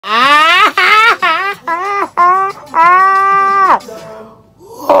Uh-oh.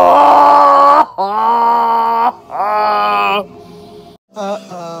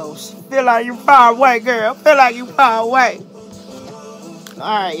 Feel like you far away, girl. Feel like you far away.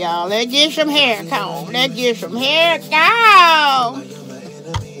 Alright, y'all. Let's get some hair comb. Let's get some hair comb.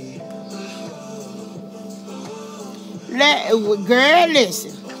 Girl,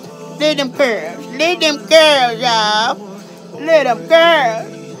 listen. Let them curls. Let them curls, y'all. Let them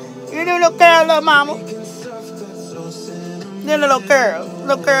curls. You do little curls, little mama. Little curls.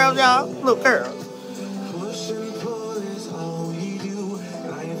 Little curls, y'all. Little curls.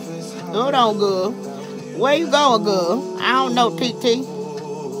 Hold on, girl. Where you going, girl? I don't know, TT.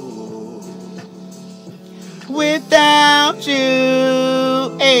 Without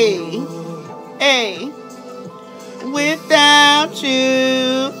you, hey, hey. Without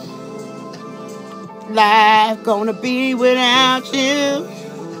you, life gonna be without you.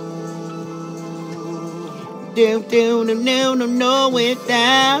 No,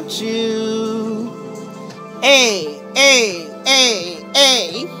 without you. Hey, hey, hey,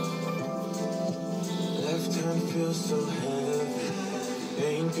 hey. Left hand feels so heavy.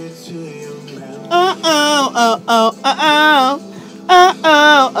 Ain't good to you, man.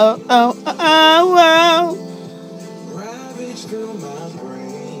 Ravage through my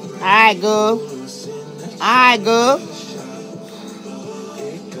brain. Alright, girl. Alright, girl.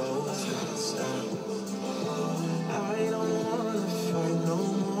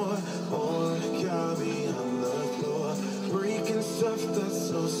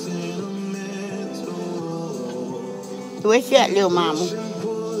 What's that, little mama?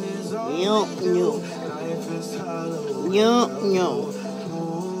 Yo.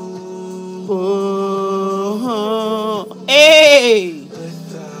 Oh, hey,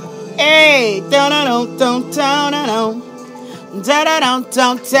 hey, don't.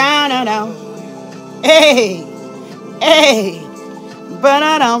 Hey, hey,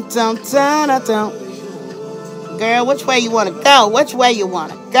 girl, which way you wanna go? Which way you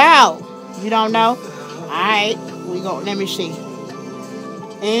wanna go? You don't know? All right. Let me see.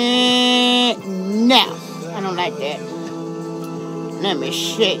 And no, I don't like that. Let me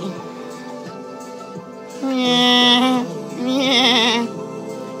see. Yeah.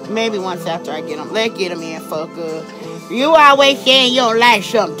 Maybe once after I get them. Let's get them in for good. You always saying you don't like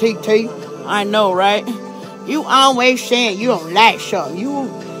something, TT. I know, right? You always saying you don't like something.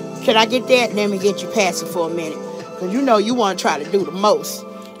 Can I get that? Let me get you past it for a minute. Because you know you want to try to do the most.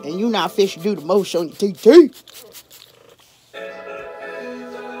 And you not fit to do the most on your TT.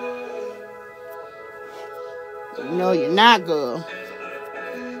 No, you're not, girl.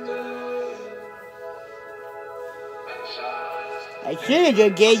 I should have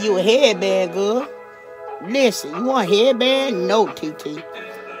just gave you a headband, girl. Listen, you want a headband? No, TT.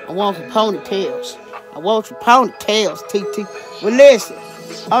 I want some ponytails. I want some ponytails, TT. Well, listen.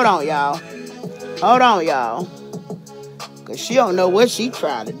 Hold on, y'all. Because she don't know what she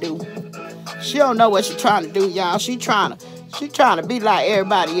trying to do. She don't know what she trying to do, y'all. She trying to be like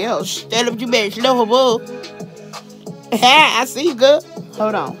everybody else. Tell them you better slow her up. I see you, girl.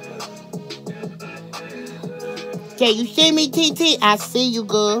 Hold on. Can you see me, TT? I see you,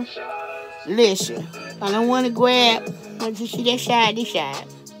 girl. Listen, I don't want to grab. Want you see that side, this side.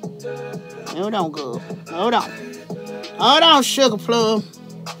 Hold on, girl. Hold on, sugar plum.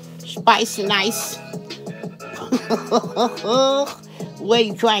 Spicy nice. What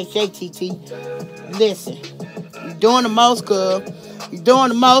you trying to say, TT? Listen, you're doing the most, girl.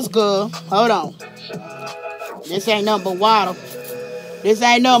 Hold on. This ain't nothing but water.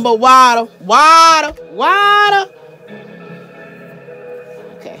 Water.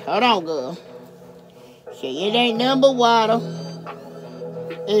 Okay, hold on, girl. See, it ain't nothing but water.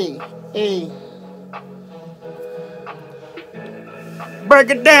 Hey. Break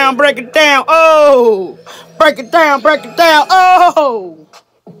it down. Oh. Break it down. Oh.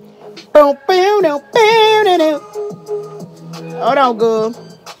 Hold on, girl.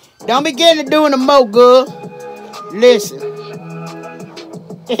 Don't be getting to doing the mo, girl. Listen.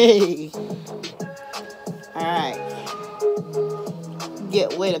 Hey. Alright.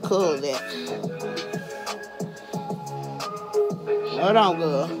 Get where the curls at. Hold on,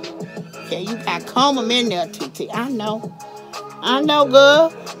 girl. Okay, you got comb them in there, TT. I know,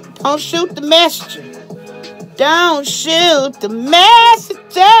 girl. Don't shoot the messenger. Don't shoot the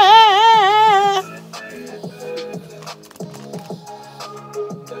messenger.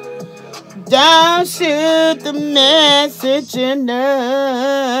 Don't shoot the messenger.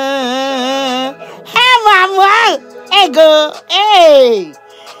 Hey, mama. Hey, girl. Hey.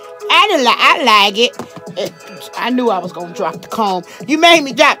 I like it. I knew I was gonna drop the comb. You made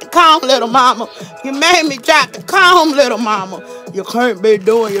me drop the comb, little mama. You made me drop the comb, little mama. You can't be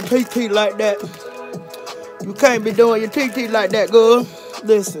doing your TT like that. You can't be doing your TT like that, girl.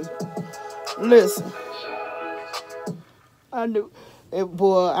 Listen. I knew it,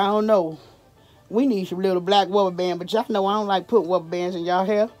 boy. I don't know. We need some little black rubber band, but y'all know I don't like putting rubber bands in y'all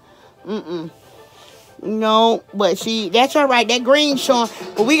hair. No, but see, that's all right. That green showing,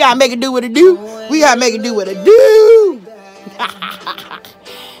 but we gotta make it do what it do. We gotta make it do what it do.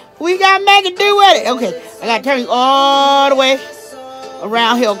 We gotta make it do what it. Okay, I gotta turn you all the way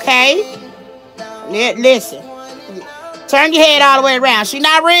around here, okay? Listen, turn your head all the way around. She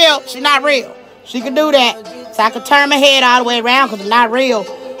not real. She not real. She can do that. So I can turn my head all the way around because I'm not real.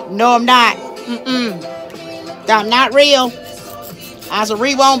 No, I'm not. I'm not real. I was a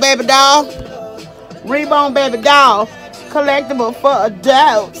Reborn baby doll. Reborn baby doll. Collectible for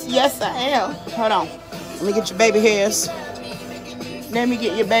adults. Yes, I am. Hold on. Let me get your baby hairs. Let me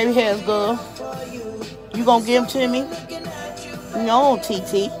get your baby hairs, girl. You gonna give them to me? No,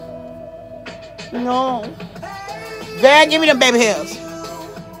 TT. No. Girl, give me them baby hairs.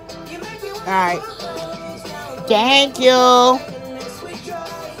 Alright. Thank you.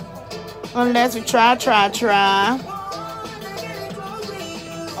 Unless we try.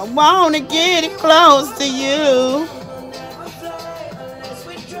 I wanna get it close to you.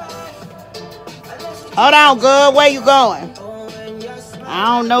 Hold on, girl. Where you going?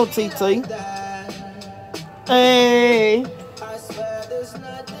 I don't know, TT. Hey.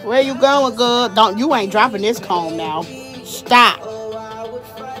 Where you going, girl? You ain't dropping this comb now. Stop.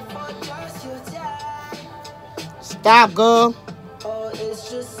 Stop, girl.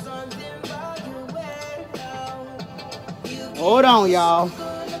 Hold on, y'all.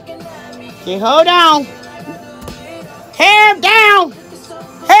 Okay, hold on. Hair down.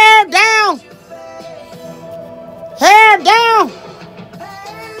 Hair down. Hair down.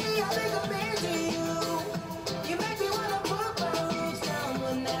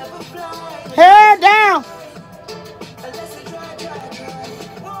 Hair down.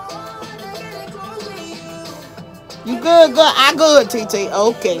 You good, good? I good, TT.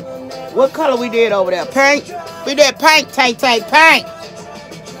 Okay. What color we did over there? Pink? We did pink, pink.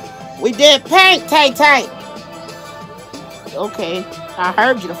 We did pink, Okay. I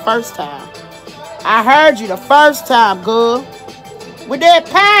heard you the first time. Girl. We did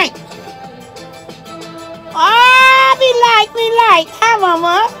pink. Oh, me like. Hi,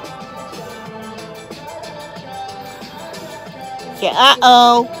 mama. Okay,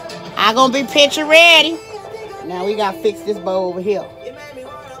 uh-oh. I'm gonna be picture ready. Now we gotta fix this bow over here.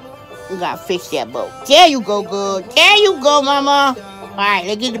 We gotta fix that bow. There you go, girl. There you go, mama. All right,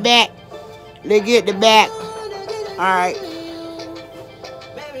 let's get the back. All right.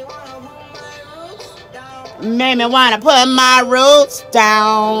 Made me wanna put my roots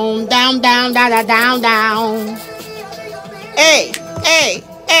down. Hey.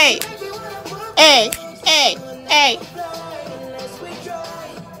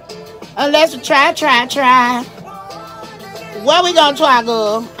 Let's try. What we gonna try,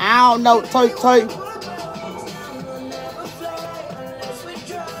 girl? I don't know. Take.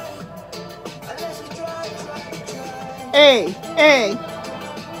 Hey.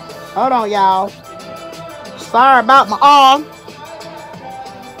 Hold on, y'all. Sorry about my arm.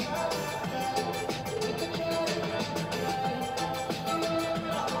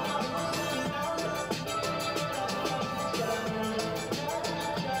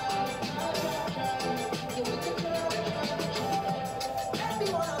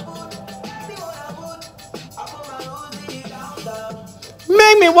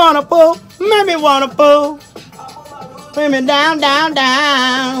 Make me wanna pull. Put me down.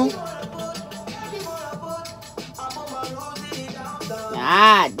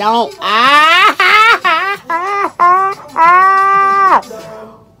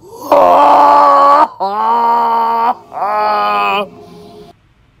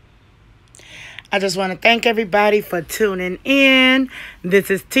 I just want to thank everybody for tuning in. This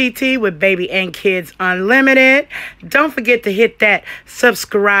is TT with Baby and Kids Unlimited. Don't forget to hit that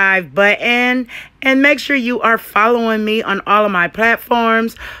subscribe button and make sure you are following me on all of my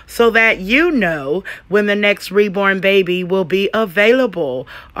platforms so that you know when the next Reborn baby will be available.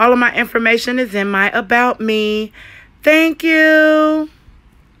 All of my information is in my About Me. Thank you.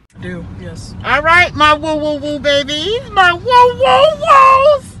 Yes. All right, my woo babies. My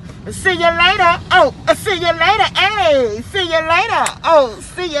woo-woos. See you later. Oh, see you later. Hey, see you later. Oh,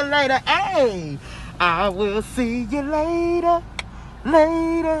 see you later. Hey, I will see you later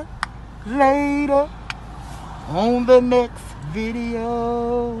on the next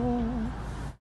video.